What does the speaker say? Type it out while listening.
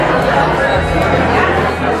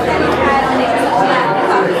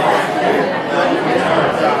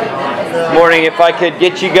morning. If I could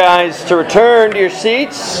get you guys to return to your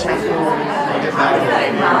seats.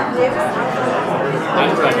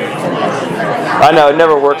 I know, it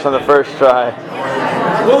never works on the first try.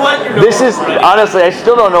 This is, honestly, I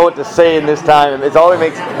still don't know what to say in this time. It always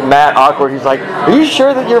makes Matt awkward. He's like, are you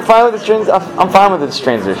sure that you're fine with this transition? I'm fine with this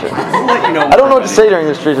transition. I don't know what to say during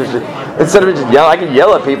this transition. Instead of just yell, I can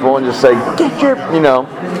yell at people and just say, get your, I don't know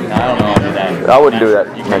how to do that. I wouldn't do that.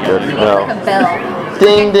 Not good. No.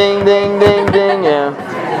 Ding, ding, ding, ding, ding, yeah.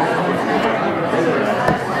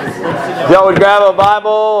 Y'all would grab a Bible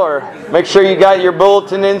or make sure you got your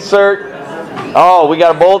bulletin insert. Oh, we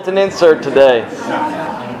got a bulletin insert today.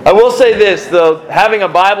 I will say this, though, having a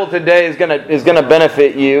Bible today is gonna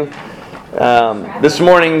benefit you. This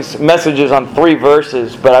morning's message is on 3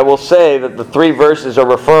 verses, but I will say that the 3 verses are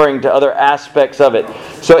referring to other aspects of it.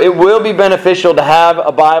 So it will be beneficial to have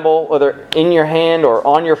a Bible, whether in your hand or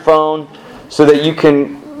on your phone, so that you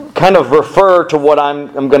can kind of refer to what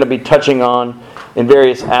I'm going to be touching on in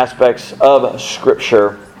various aspects of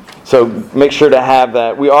Scripture. So make sure to have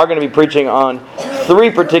that. We are going to be preaching on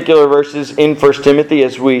 3 particular verses in 1 Timothy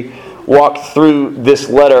as we walk through this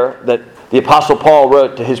letter that the Apostle Paul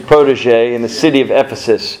wrote to his protege in the city of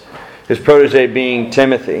Ephesus, his protege being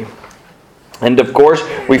Timothy. And of course,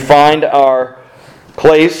 we find our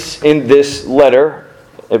place in this letter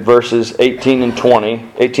at verses 18,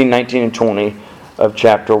 19, and 20 of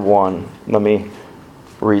chapter 1. Let me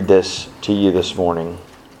read this to you this morning.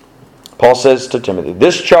 Paul says to Timothy,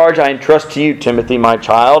 "This charge I entrust to you, Timothy, my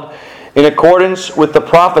child, in accordance with the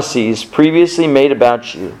prophecies previously made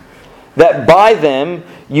about you, that by them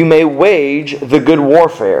you may wage the good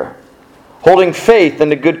warfare, holding faith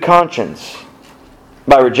and a good conscience.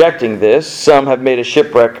 By rejecting this, some have made a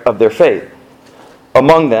shipwreck of their faith,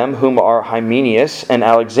 among them whom are Hymenaeus and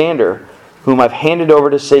Alexander, whom I've handed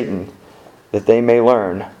over to Satan, that they may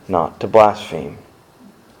learn not to blaspheme."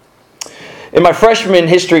 In my freshman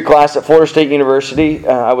history class at Florida State University,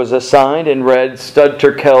 I was assigned and read Stud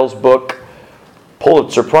Terkel's book,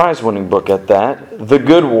 Pulitzer Prize-winning book at that, The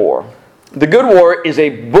Good War. The Good War is a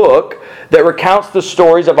book that recounts the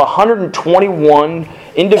stories of 121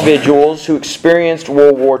 individuals who experienced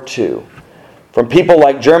World War II. From people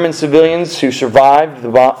like German civilians who survived the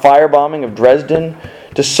firebombing of Dresden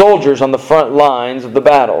to soldiers on the front lines of the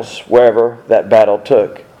battles, wherever that battle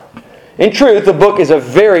took. In truth, the book is a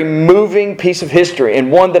very moving piece of history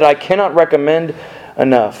and one that I cannot recommend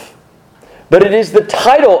enough. But it is the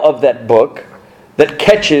title of that book that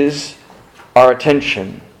catches our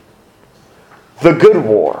attention. The Good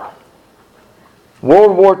War.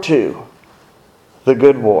 World War II. The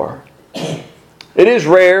Good War. It is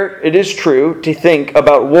rare, it is true, to think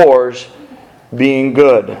about wars being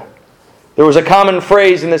good. There was a common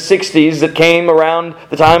phrase in the 60s that came around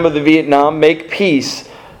the time of the Vietnam, make peace,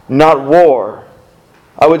 not war.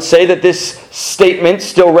 I would say that this statement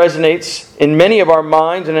still resonates in many of our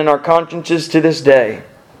minds and in our consciences to this day.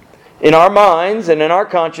 In our minds and in our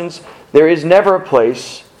conscience, there is never a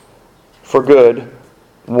place for good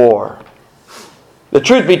war. The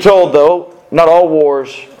truth be told, though, not all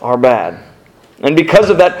wars are bad. And because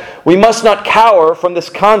of that, we must not cower from this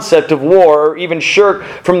concept of war or even shirk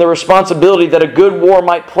from the responsibility that a good war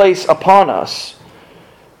might place upon us.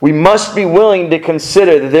 We must be willing to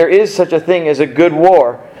consider that there is such a thing as a good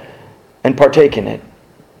war and partake in it.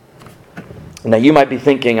 Now you might be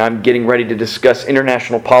thinking I'm getting ready to discuss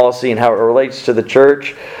international policy and how it relates to the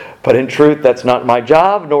church, but in truth that's not my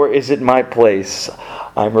job, nor is it my place.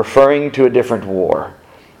 I'm referring to a different war.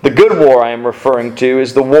 The good war I am referring to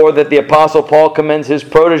is the war that the Apostle Paul commends his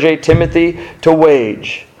protege Timothy to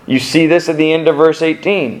wage. You see this at the end of verse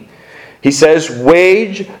 18. He says,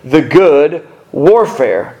 wage the good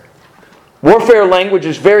warfare. Warfare language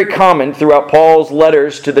is very common throughout Paul's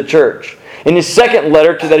letters to the church. In his second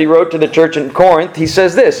letter that he wrote to the church in Corinth, he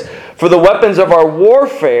says this, "For the weapons of our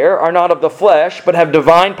warfare are not of the flesh, but have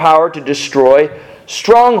divine power to destroy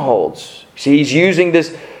strongholds." See, he's using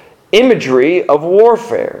this imagery of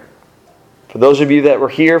warfare. For those of you that were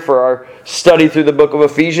here for our study through the book of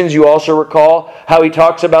Ephesians, you also recall how he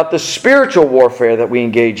talks about the spiritual warfare that we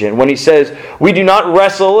engage in. When he says, we do not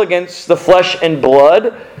wrestle against the flesh and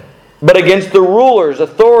blood, but against the rulers,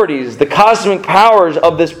 authorities, the cosmic powers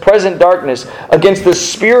of this present darkness, against the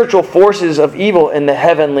spiritual forces of evil in the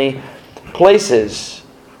heavenly places.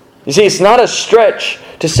 You see, it's not a stretch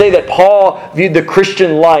to say that Paul viewed the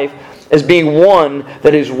Christian life as being one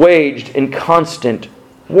that is waged in constant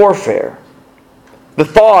warfare. The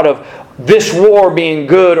thought of this war being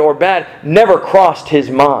good or bad never crossed his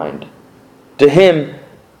mind. To him,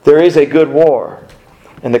 there is a good war,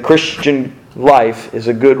 and the Christian life is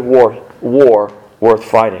a good war worth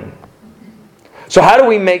fighting. So how do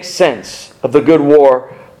we make sense of the good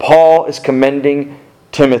war Paul is commending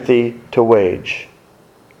Timothy to wage?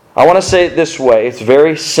 I want to say it this way. It's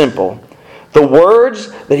very simple. The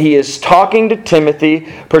words that he is talking to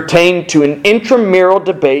Timothy pertain to an intramural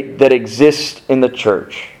debate that exists in the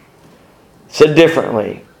church. Said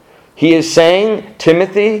differently, he is saying,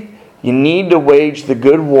 Timothy, you need to wage the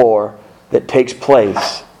good war that takes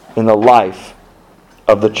place in the life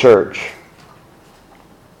of the church.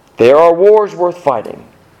 There are wars worth fighting,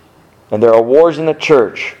 and there are wars in the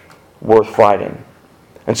church worth fighting.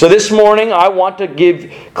 And so this morning I want to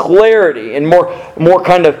give clarity and more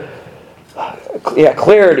kind of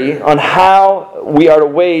clarity on how we are to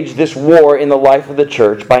wage this war in the life of the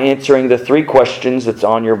church by answering the three questions that's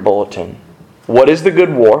on your bulletin. What is the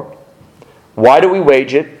good war? Why do we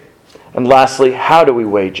wage it? And lastly, how do we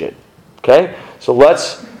wage it? Okay? So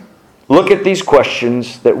let's look at these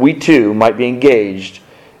questions that we too might be engaged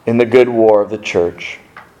in the good war of the church.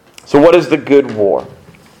 So what is the good war?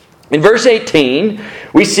 In verse 18,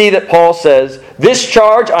 we see that Paul says, "This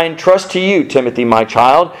charge I entrust to you, Timothy, my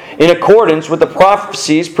child, in accordance with the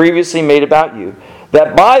prophecies previously made about you,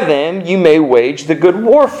 that by them you may wage the good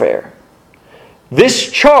warfare."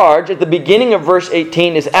 This charge at the beginning of verse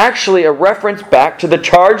 18 is actually a reference back to the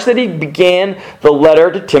charge that he began the letter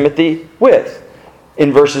to Timothy with.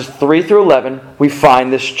 In verses 3 through 11, we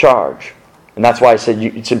find this charge. And that's why I said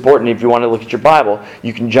it's important if you want to look at your Bible,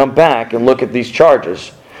 you can jump back and look at these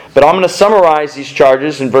charges. But I'm going to summarize these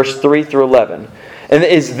charges in verse 3 through 11. And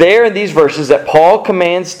it is there in these verses that Paul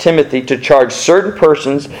commands Timothy to charge certain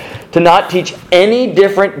persons to not teach any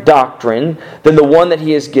different doctrine than the one that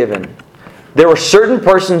he has given. There were certain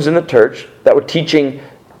persons in the church that were teaching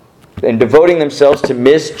and devoting themselves to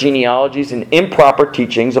misgenealogies and improper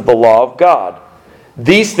teachings of the law of God.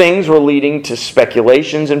 These things were leading to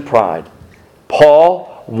speculations and pride.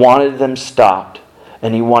 Paul wanted them stopped,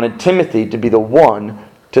 and he wanted Timothy to be the one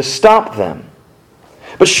to stop them.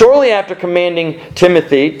 But shortly after commanding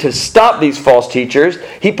Timothy to stop these false teachers,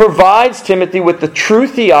 he provides Timothy with the true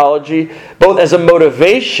theology, both as a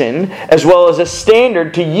motivation as well as a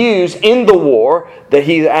standard to use in the war that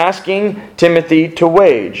he's asking Timothy to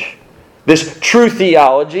wage. This true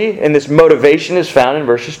theology and this motivation is found in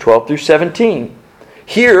verses 12 through 17.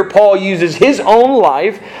 Here, Paul uses his own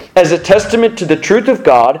life as a testament to the truth of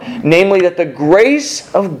God, namely that the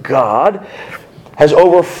grace of God has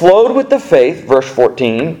overflowed with the faith, verse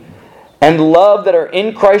 14, and love that are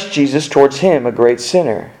in Christ Jesus towards him, a great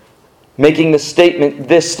sinner. Making this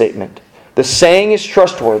statement, the saying is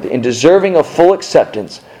trustworthy and deserving of full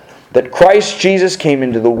acceptance, that Christ Jesus came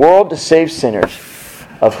into the world to save sinners,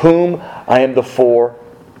 of whom I am the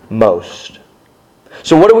foremost.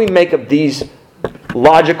 So what do we make of these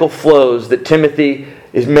logical flows that Timothy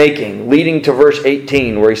is making, leading to verse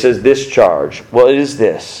 18, where he says this charge? Well, it is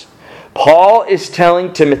this. Paul is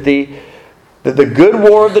telling Timothy that the good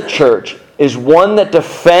war of the church is one that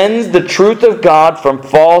defends the truth of God from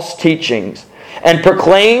false teachings and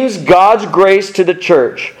proclaims God's grace to the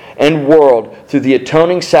church and world through the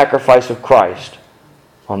atoning sacrifice of Christ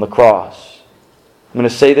on the cross. I'm going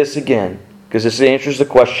to say this again because this answers the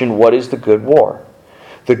question, what is the good war?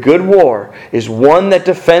 The good war is one that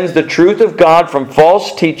defends the truth of God from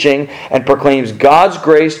false teaching and proclaims God's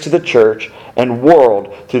grace to the church and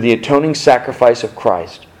world through the atoning sacrifice of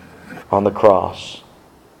Christ on the cross.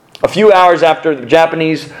 A few hours after the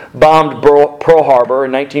Japanese bombed Pearl Harbor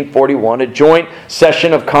in 1941, a joint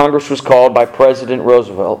session of Congress was called by President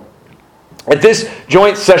Roosevelt. At this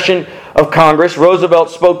joint session of Congress,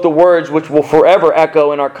 Roosevelt spoke the words which will forever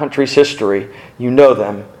echo in our country's history. You know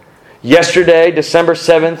them. Yesterday, December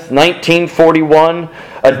 7th, 1941,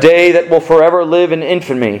 a day that will forever live in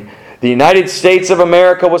infamy, the United States of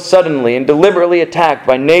America was suddenly and deliberately attacked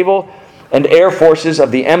by naval and air forces of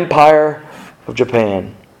the Empire of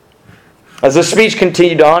Japan. As the speech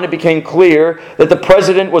continued on, it became clear that the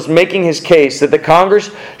President was making his case that the Congress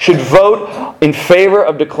should vote in favor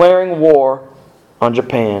of declaring war on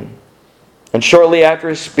Japan. And shortly after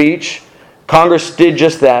his speech, Congress did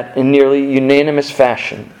just that in nearly unanimous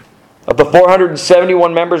fashion. Of the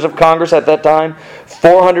 471 members of Congress at that time,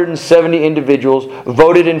 470 individuals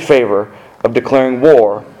voted in favor of declaring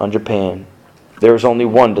war on Japan. There was only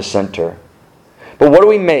one dissenter. But what do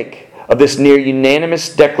we make of this near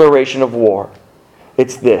unanimous declaration of war?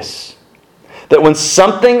 It's this: that when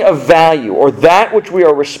something of value or that which we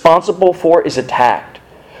are responsible for is attacked,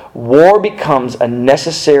 war becomes a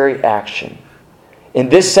necessary action. In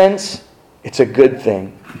this sense, it's a good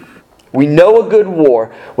thing. We know a good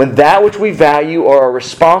war when that which we value or are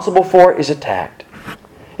responsible for is attacked.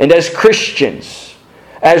 And as Christians,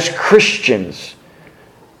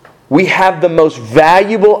 We have the most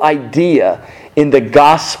valuable idea in the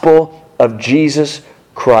gospel of Jesus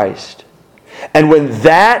Christ. And when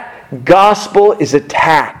that gospel is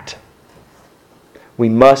attacked, we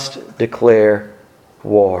must declare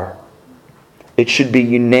war. It should be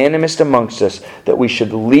unanimous amongst us that we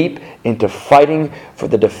should leap into fighting for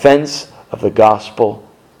the defense of the gospel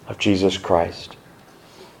of Jesus Christ.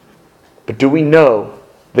 But do we know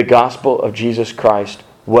the gospel of Jesus Christ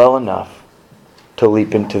well enough to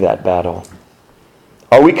leap into that battle?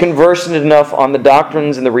 Are we conversant enough on the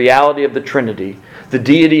doctrines and the reality of the Trinity, the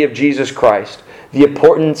deity of Jesus Christ, the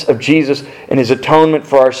importance of Jesus and His atonement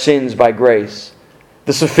for our sins by grace,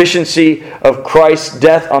 the sufficiency of Christ's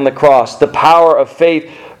death on the cross, the power of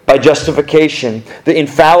faith by justification, the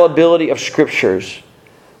infallibility of Scriptures?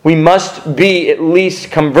 We must be at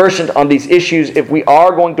least conversant on these issues if we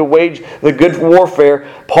are going to wage the good warfare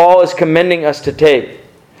Paul is commending us to take.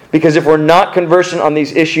 Because if we're not conversant on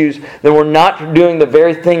these issues, then we're not doing the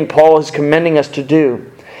very thing Paul is commending us to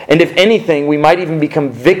do. And if anything, we might even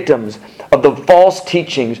become victims of the false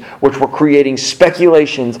teachings which were creating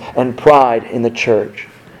speculations and pride in the church.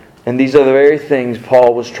 And these are the very things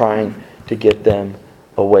Paul was trying to get them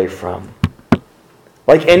away from.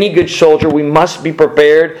 Like any good soldier, we must be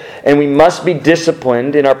prepared and we must be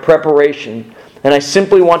disciplined in our preparation. And I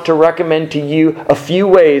simply want to recommend to you a few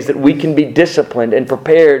ways that we can be disciplined and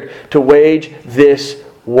prepared to wage this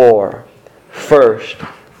war. First,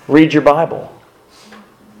 read your Bible.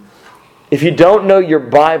 If you don't know your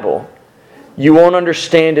Bible, you won't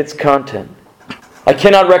understand its content. I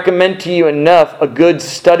cannot recommend to you enough a good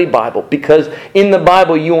study Bible, because in the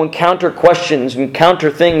Bible you will encounter questions, encounter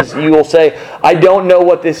things you will say, I don't know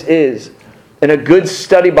what this is. And a good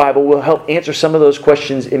study Bible will help answer some of those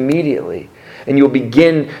questions immediately. And you'll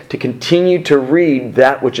begin to continue to read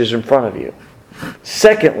that which is in front of you.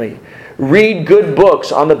 Secondly, read good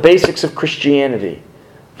books on the basics of Christianity.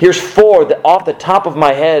 Here's 4 that off the top of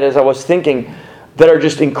my head as I was thinking that are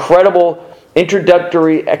just incredible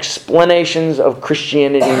introductory explanations of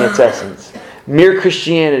Christianity in its essence. Mere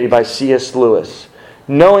Christianity by C.S. Lewis.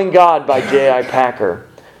 Knowing God by J.I. Packer.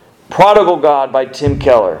 Prodigal God by Tim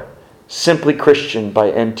Keller. Simply Christian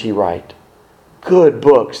by N.T. Wright. Good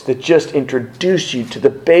books that just introduce you to the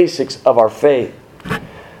basics of our faith.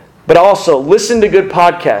 But also, listen to good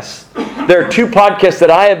podcasts. There are 2 podcasts that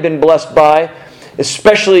I have been blessed by,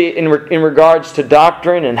 especially in regards to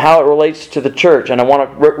doctrine and how it relates to the church. And I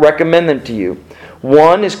want to recommend them to you.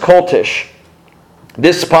 One is Cultish.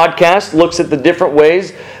 This podcast looks at the different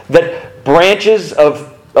ways that branches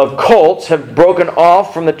of cults have broken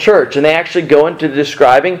off from the church. And they actually go into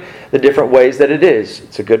describing the different ways that it is.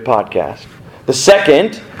 It's a good podcast. The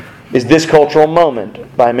second is This Cultural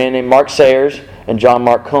Moment by a man named Mark Sayers and John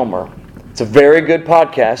Mark Comer. It's a very good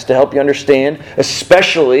podcast to help you understand,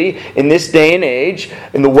 especially in this day and age,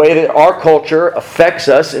 in the way that our culture affects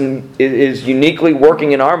us and is uniquely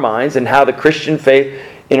working in our minds and how the Christian faith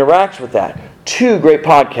interacts with that. 2 great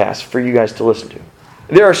podcasts for you guys to listen to.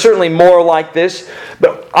 There are certainly more like this,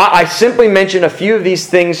 but I simply mention a few of these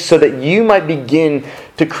things so that you might begin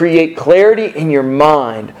to create clarity in your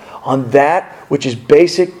mind on that which is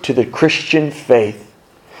basic to the Christian faith.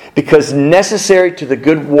 Because necessary to the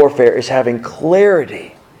good warfare is having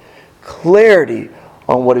clarity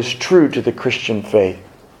on what is true to the Christian faith.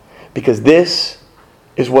 Because this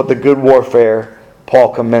is what the good warfare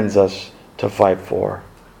Paul commends us to fight for.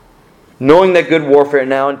 Knowing that good warfare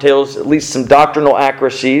now entails at least some doctrinal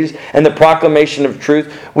accuracies and the proclamation of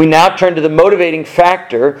truth, we now turn to the motivating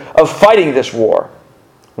factor of fighting this war.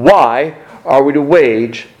 Why are we to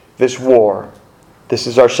wage this war? This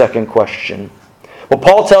is our second question. Well,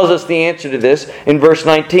 Paul tells us the answer to this in verse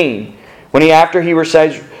 19. After he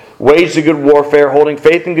recites, wage the good warfare, holding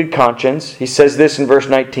faith and good conscience, he says this in verse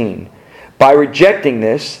 19. By rejecting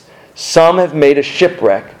this, some have made a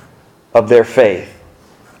shipwreck of their faith.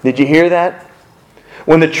 Did you hear that?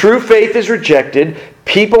 When the true faith is rejected,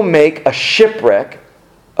 people make a shipwreck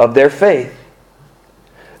of their faith.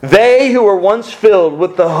 They who were once filled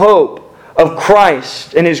with the hope of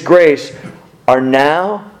Christ and His grace are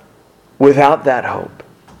now without that hope.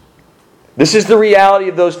 This is the reality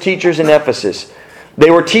of those teachers in Ephesus.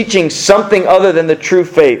 They were teaching something other than the true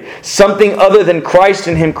faith, something other than Christ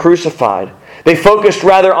and Him crucified. They focused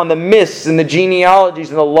rather on the myths and the genealogies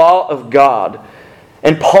and the law of God.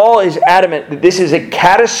 And Paul is adamant that this is a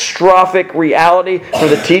catastrophic reality for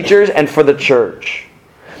the teachers and for the church.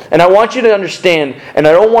 And I want you to understand, and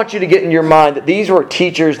I don't want you to get in your mind that these were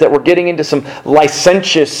teachers that were getting into some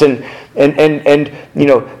licentious and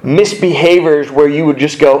misbehaviors where you would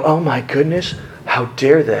just go, oh my goodness, how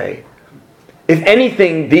dare they? If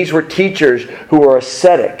anything, these were teachers who were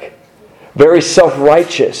ascetic very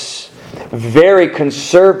self-righteous, very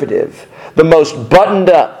conservative, the most buttoned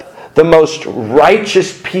up, the most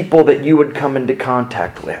righteous people that you would come into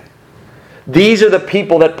contact with. These are the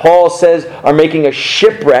people that Paul says are making a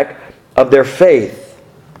shipwreck of their faith.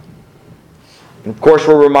 And of course,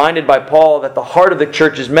 we're reminded by Paul that the heart of the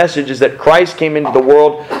church's message is that Christ came into the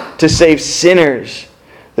world to save sinners.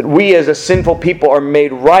 That we as a sinful people are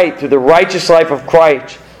made right through the righteous life of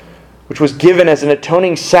Christ, which was given as an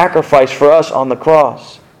atoning sacrifice for us on the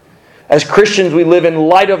cross. As Christians, we live in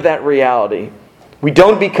light of that reality. We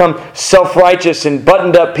don't become self-righteous and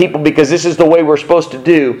buttoned up people because this is the way we're supposed to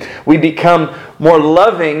do. We become more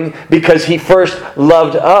loving because He first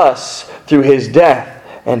loved us through His death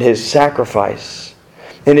and His sacrifice.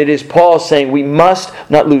 And it is Paul saying we must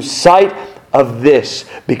not lose sight of this,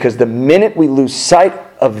 because the minute we lose sight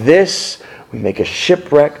of this, we make a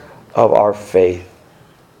shipwreck of our faith.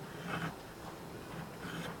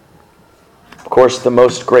 Of course, one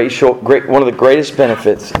of the greatest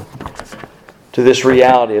benefits to this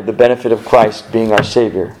reality of the benefit of Christ being our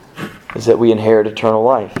Savior is that we inherit eternal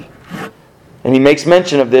life. And he makes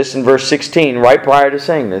mention of this in verse 16, right prior to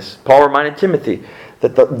saying this. Paul reminded Timothy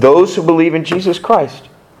that those who believe in Jesus Christ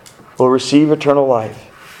will receive eternal life.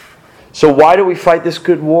 So why do we fight this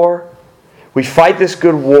good war? We fight this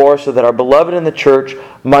good war so that our beloved in the church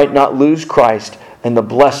might not lose Christ and the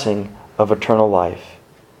blessing of eternal life.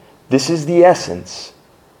 This is the essence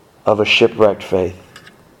of a shipwrecked faith.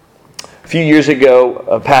 A few years ago,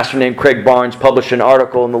 a pastor named Craig Barnes published an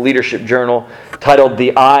article in the Leadership Journal titled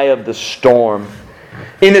 "The Eye of the Storm."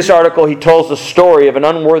 In this article, he tells the story of an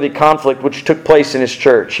unworthy conflict which took place in his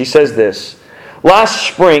church. He says this: "Last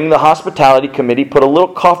spring, the hospitality committee put a little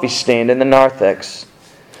coffee stand in the narthex.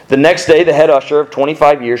 The next day, the head usher of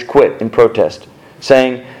 25 years quit in protest,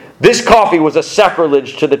 saying, 'This coffee was a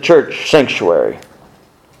sacrilege to the church sanctuary.'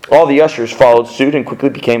 All the ushers followed suit and quickly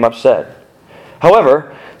became upset.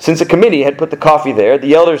 However, since the committee had put the coffee there,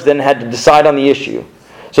 the elders then had to decide on the issue.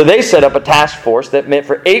 So they set up a task force that met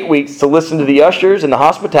for 8 weeks to listen to the ushers and the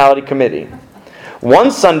hospitality committee. One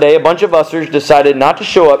Sunday, a bunch of ushers decided not to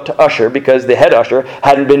show up to usher because the head usher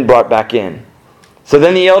hadn't been brought back in. So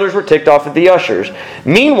then the elders were ticked off at the ushers.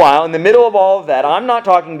 Meanwhile, in the middle of all of that, I'm not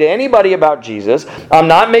talking to anybody about Jesus. I'm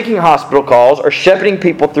not making hospital calls or shepherding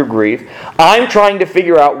people through grief. I'm trying to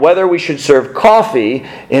figure out whether we should serve coffee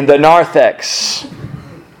in the narthex."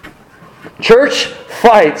 Church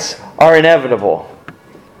fights are inevitable.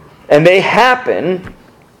 And they happen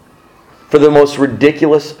for the most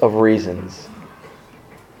ridiculous of reasons.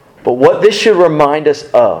 But what this should remind us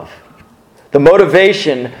of, the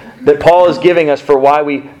motivation that Paul is giving us for why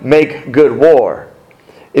we make good war,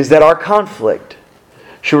 is that our conflict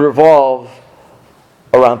should revolve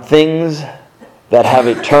around things that have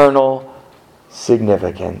eternal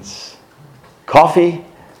significance. Coffee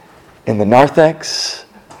in the narthex?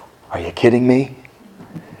 Are you kidding me?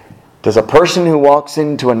 Does a person who walks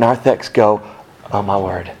into a narthex go, "Oh my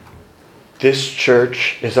word, this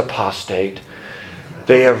church is apostate.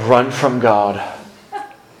 They have run from God"?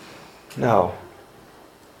 No.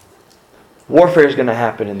 Warfare is going to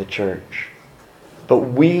happen in the church. But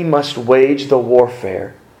we must wage the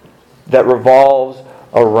warfare that revolves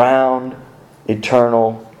around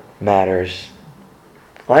eternal matters.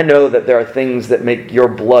 I know that there are things that make your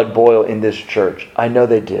blood boil in this church. I know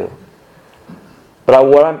they do. But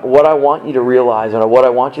what I want you to realize and what I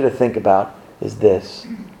want you to think about is this.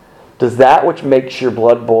 Does that which makes your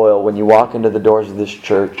blood boil when you walk into the doors of this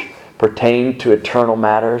church pertain to eternal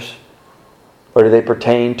matters? Or do they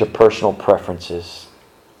pertain to personal preferences?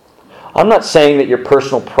 I'm not saying that your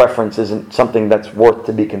personal preference isn't something that's worth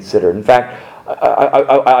to be considered. In fact,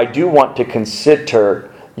 I do want to consider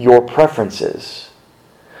your preferences.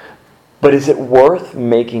 But is it worth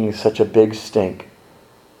making such a big stink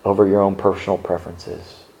over your own personal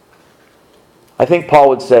preferences? I think Paul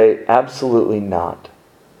would say absolutely not.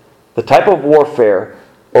 The type of warfare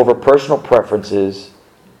over personal preferences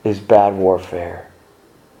is bad warfare.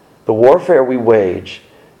 The warfare we wage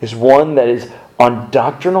is one that is on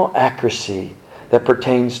doctrinal accuracy that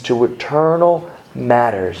pertains to eternal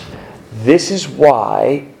matters. This is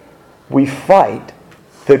why we fight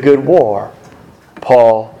the good war,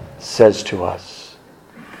 Paul says to us.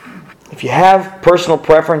 If you have personal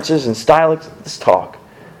preferences and style, let's talk.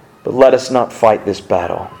 But let us not fight this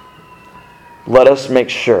battle. Let us make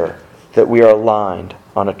sure that we are aligned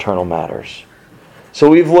on eternal matters. So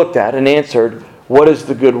we've looked at and answered, what is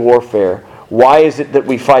the good warfare? Why is it that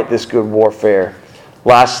we fight this good warfare?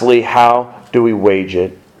 Lastly, how do we wage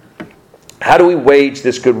it? How do we wage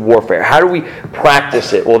this good warfare? How do we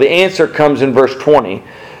practice it? Well, the answer comes in verse 20.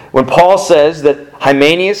 when Paul says that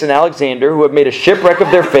Hymenaeus and Alexander, who have made a shipwreck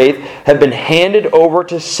of their faith, have been handed over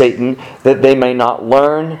to Satan that they may not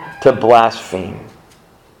learn to blaspheme.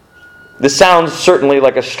 This sounds certainly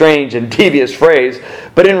like a strange and devious phrase,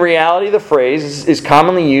 but in reality the phrase is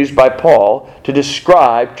commonly used by Paul to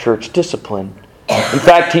describe church discipline. In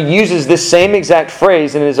fact, he uses this same exact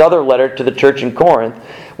phrase in his other letter to the church in Corinth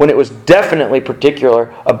when it was definitely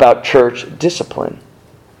particular about church discipline.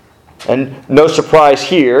 And no surprise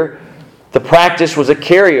here, the practice was a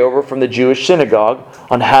carryover from the Jewish synagogue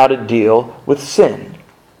on how to deal with sin.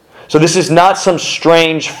 So this is not some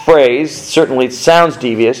strange phrase, certainly it sounds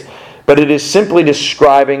devious, but it is simply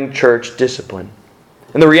describing church discipline.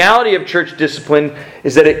 And the reality of church discipline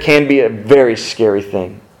is that it can be a very scary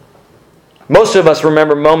thing. Most of us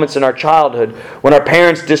remember moments in our childhood when our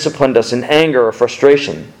parents disciplined us in anger or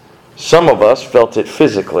frustration. Some of us felt it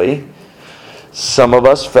physically. Some of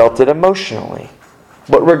us felt it emotionally.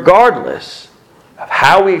 But regardless of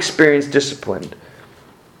how we experience discipline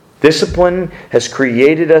has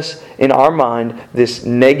created us in our mind this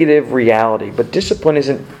negative reality. But discipline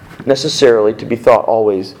isn't necessarily to be thought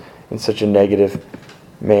always in such a negative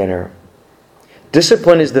manner.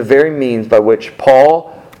 Discipline is the very means by which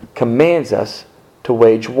Paul commands us to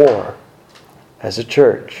wage war as a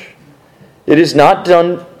church. It is not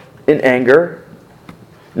done in anger,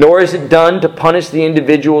 nor is it done to punish the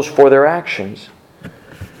individuals for their actions.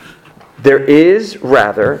 There is,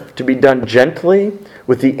 rather, to be done gently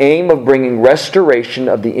with the aim of bringing restoration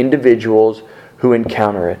of the individuals who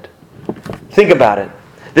encounter it. Think about it.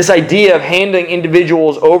 This idea of handing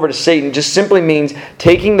individuals over to Satan just simply means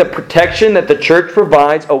taking the protection that the church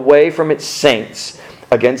provides away from its saints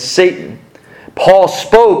against Satan. Paul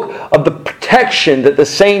spoke of the protection that the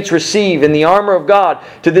saints receive in the armor of God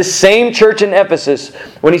to this same church in Ephesus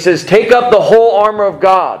when he says, take up the whole armor of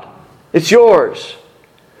God. It's yours.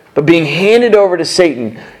 But being handed over to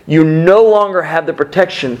Satan, you no longer have the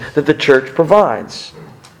protection that the church provides.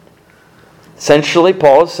 Essentially,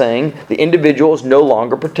 Paul is saying the individual is no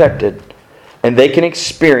longer protected, and they can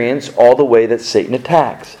experience all the way that Satan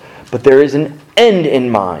attacks. But there is an end in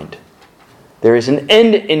mind. There is an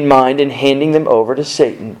end in mind in handing them over to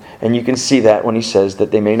Satan. And you can see that when he says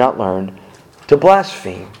that they may not learn to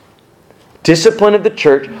blaspheme. Discipline of the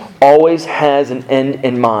church always has an end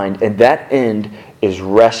in mind, and that end is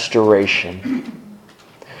restoration.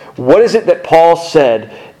 What is it that Paul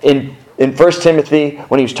said in 1 Timothy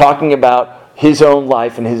when he was talking about his own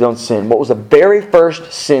life and his own sin? What was the very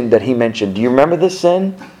first sin that he mentioned? Do you remember this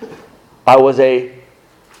sin? I was a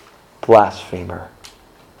blasphemer.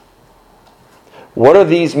 What are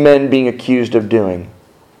these men being accused of doing?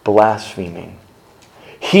 Blaspheming.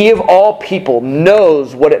 He of all people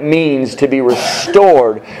knows what it means to be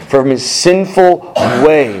restored from his sinful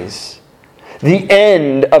ways. The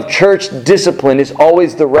end of church discipline is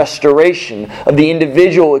always the restoration of the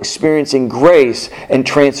individual experiencing grace and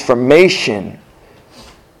transformation.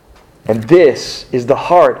 And this is the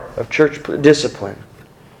heart of church discipline.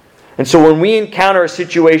 And so when we encounter a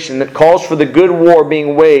situation that calls for the good war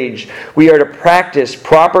being waged, we are to practice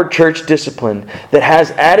proper church discipline that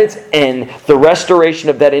has at its end the restoration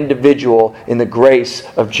of that individual in the grace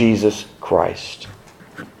of Jesus Christ.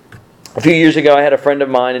 A few years ago, I had a friend of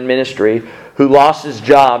mine in ministry who lost his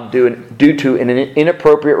job due to an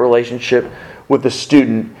inappropriate relationship with a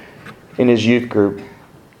student in his youth group.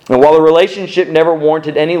 And while the relationship never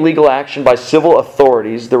warranted any legal action by civil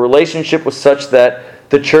authorities, the relationship was such that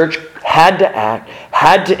the church had to act,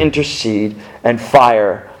 had to intercede, and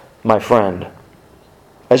fire my friend.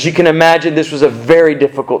 As you can imagine, this was a very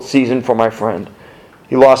difficult season for my friend.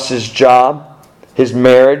 He lost his job, his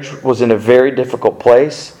marriage was in a very difficult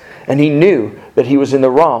place, and he knew that he was in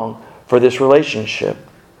the wrong for this relationship.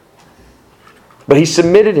 But he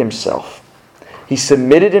submitted himself. He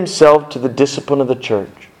submitted himself to the discipline of the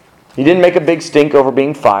church. He didn't make a big stink over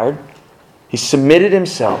being fired. He submitted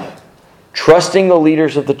himself, trusting the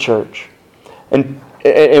leaders of the church. And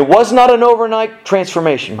it was not an overnight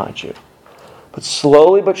transformation, mind you. But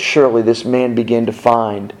slowly but surely this man began to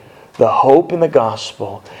find the hope in the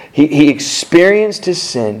gospel. He experienced his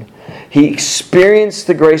sin. He experienced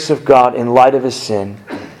the grace of God in light of his sin.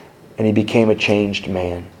 And he became a changed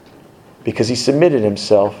man because he submitted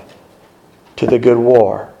himself to the good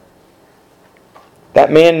war.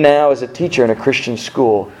 That man now is a teacher in a Christian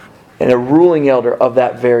school and a ruling elder of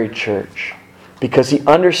that very church because he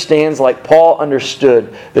understands, like Paul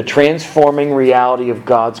understood, the transforming reality of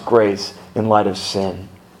God's grace in light of sin.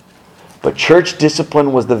 But church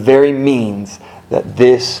discipline was the very means that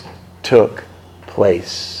this took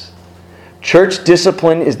place. Church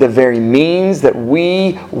discipline is the very means that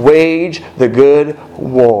we wage the good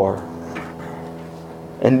war.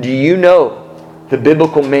 And do you know the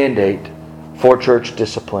biblical mandate for church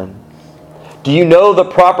discipline? Do you know the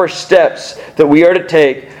proper steps that we are to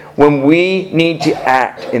take when we need to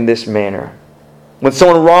act in this manner? When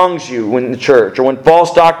someone wrongs you in the church, or when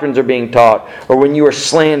false doctrines are being taught, or when you are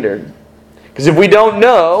slandered. Because if we don't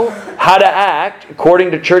know how to act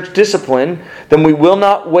according to church discipline, then we will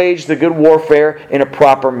not wage the good warfare in a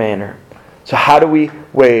proper manner. So how do we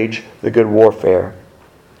wage the good warfare?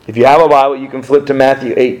 If you have a Bible, you can flip to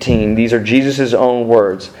Matthew 18. These are Jesus' own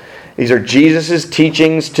words. These are Jesus'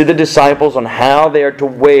 teachings to the disciples on how they are to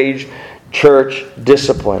wage church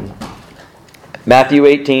discipline. Matthew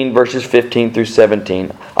 18, verses 15 through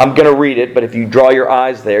 17. I'm going to read it, but if you draw your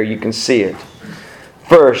eyes there, you can see it.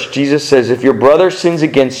 First, Jesus says, if your brother sins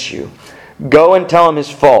against you, go and tell him his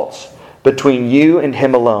faults between you and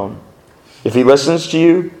him alone. If he listens to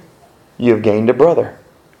you, you have gained a brother.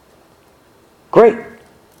 Great.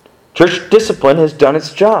 Church discipline has done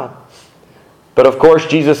its job. But of course,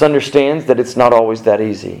 Jesus understands that it's not always that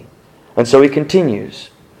easy. And so he continues.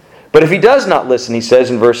 But if he does not listen, he says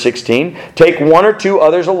in verse 16, take one or two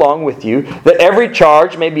others along with you, that every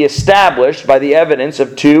charge may be established by the evidence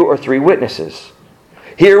of 2 or 3 witnesses.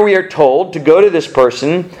 Here we are told to go to this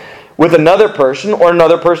person with another person or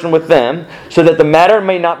another person with them, so that the matter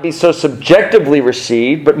may not be so subjectively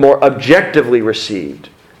received, but more objectively received.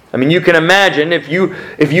 I mean, you can imagine if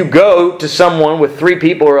you go to someone with 3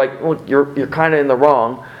 people who are like, well, you're kind of in the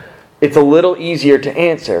wrong, it's a little easier to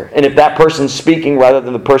answer. And if that person's speaking rather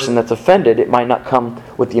than the person that's offended, it might not come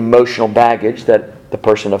with the emotional baggage that the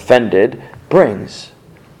person offended brings.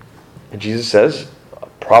 And Jesus says,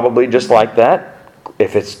 probably just like that,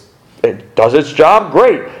 if it does its job,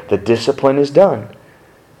 great. The discipline is done.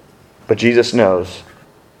 But Jesus knows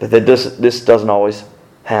that this doesn't always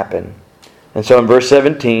happen. And so in verse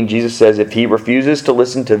 17, Jesus says, if he refuses to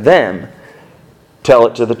listen to them, tell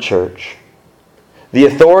it to the church. The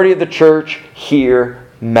authority of the church here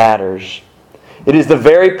matters. It is the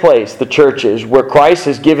very place, the church is, where Christ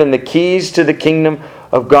has given the keys to the kingdom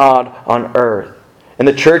of God on earth. And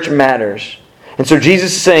the church matters. And so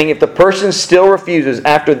Jesus is saying, if the person still refuses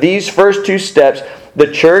after these first 2 steps, the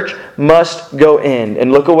church must go in.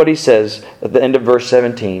 And look at what he says at the end of verse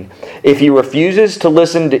 17. If he refuses to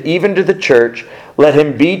listen even to the church, let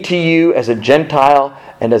him be to you as a Gentile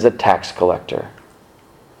and as a tax collector.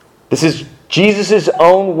 This is Jesus'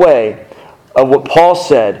 own way of what Paul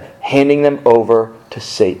said, handing them over to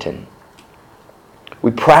Satan.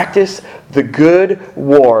 We practice the good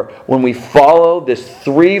war when we follow this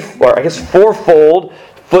 4-fold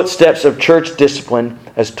footsteps of church discipline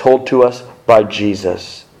as told to us by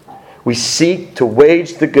Jesus. We seek to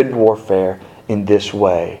wage the good warfare in this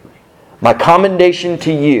way. My commendation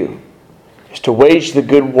to you is to wage the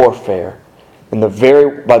good warfare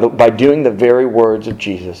by doing the very words of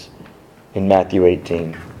Jesus in Matthew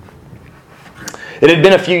 18. It had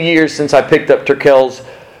been a few years since I picked up Turkell's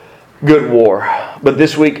Good War, but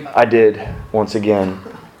this week I did once again.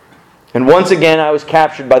 And once again I was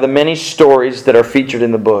captured by the many stories that are featured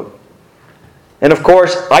in the book. And of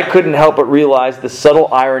course, I couldn't help but realize the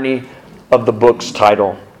subtle irony of the book's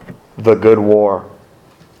title, The Good War.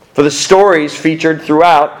 For the stories featured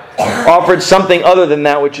throughout offered something other than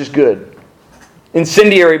that which is good.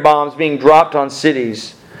 Incendiary bombs being dropped on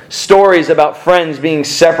cities, stories about friends being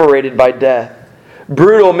separated by death,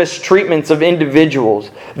 brutal mistreatments of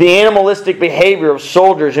individuals, the animalistic behavior of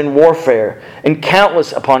soldiers in warfare, and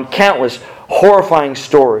countless upon countless horrifying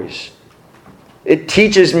stories. It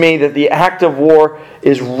teaches me that the act of war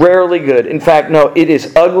is rarely good. In fact, no, it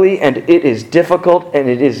is ugly and it is difficult and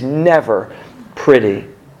it is never pretty.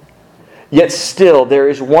 Yet still, there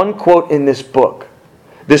is one quote in this book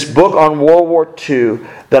on World War II,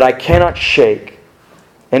 that I cannot shake.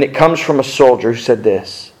 And it comes from a soldier who said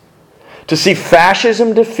this: to see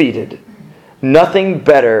fascism defeated, nothing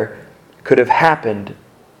better could have happened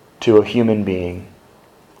to a human being.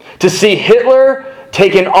 To see Hitler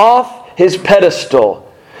taken off his pedestal,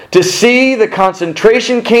 to see the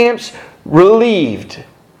concentration camps relieved,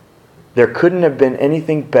 there couldn't have been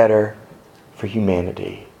anything better for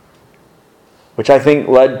humanity. Which I think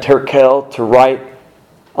led Turkell to write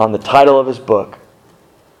on the title of his book,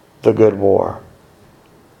 The Good War.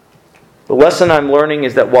 The lesson I'm learning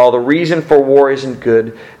is that while the reason for war isn't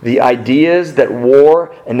good, the ideas that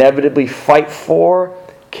war inevitably fight for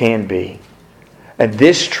can be. And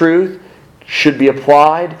this truth should be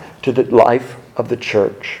applied to the life of the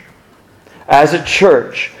church. As a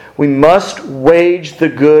church, we must wage the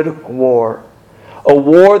good war. A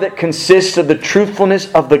war that consists of the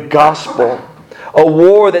truthfulness of the gospel. A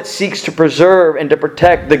war that seeks to preserve and to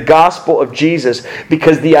protect the gospel of Jesus,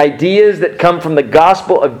 because the ideas that come from the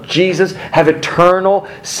gospel of Jesus have eternal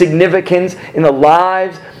significance in the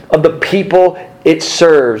lives of the people it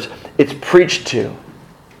serves, it's preached to.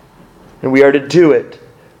 And we are to do it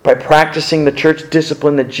by practicing the church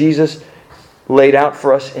discipline that Jesus laid out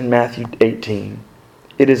for us in Matthew 18.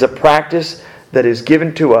 It is a practice that is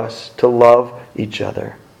given to us to love each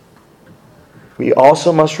other. We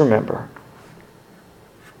also must remember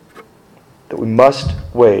that we must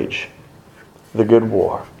wage the good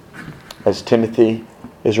war, as Timothy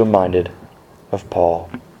is reminded of Paul.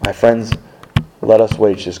 My friends, let us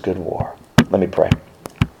wage this good war. Let me pray.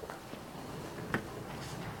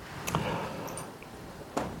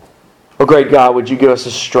 Oh, great God, would you give us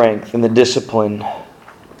the strength and the discipline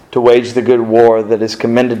to wage the good war that is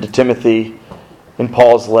commended to Timothy in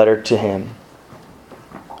Paul's letter to him.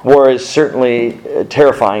 War is certainly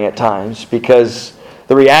terrifying at times, because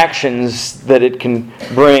the reactions that it can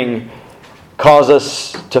bring cause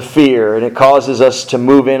us to fear, and it causes us to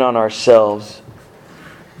move in on ourselves.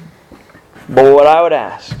 But what I would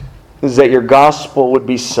ask is that your gospel would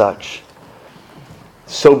be so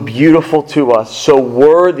beautiful to us, so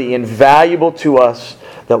worthy and valuable to us,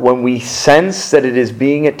 that when we sense that it is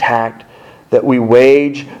being attacked, that we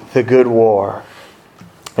wage the good war.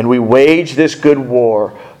 And we wage this good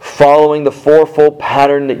war following the fourfold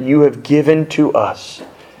pattern that you have given to us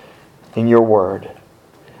in your word.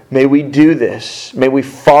 May we do this. May we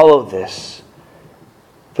follow this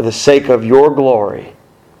for the sake of your glory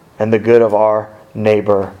and the good of our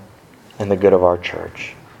neighbor and the good of our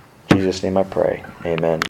church. In Jesus' name I pray. Amen.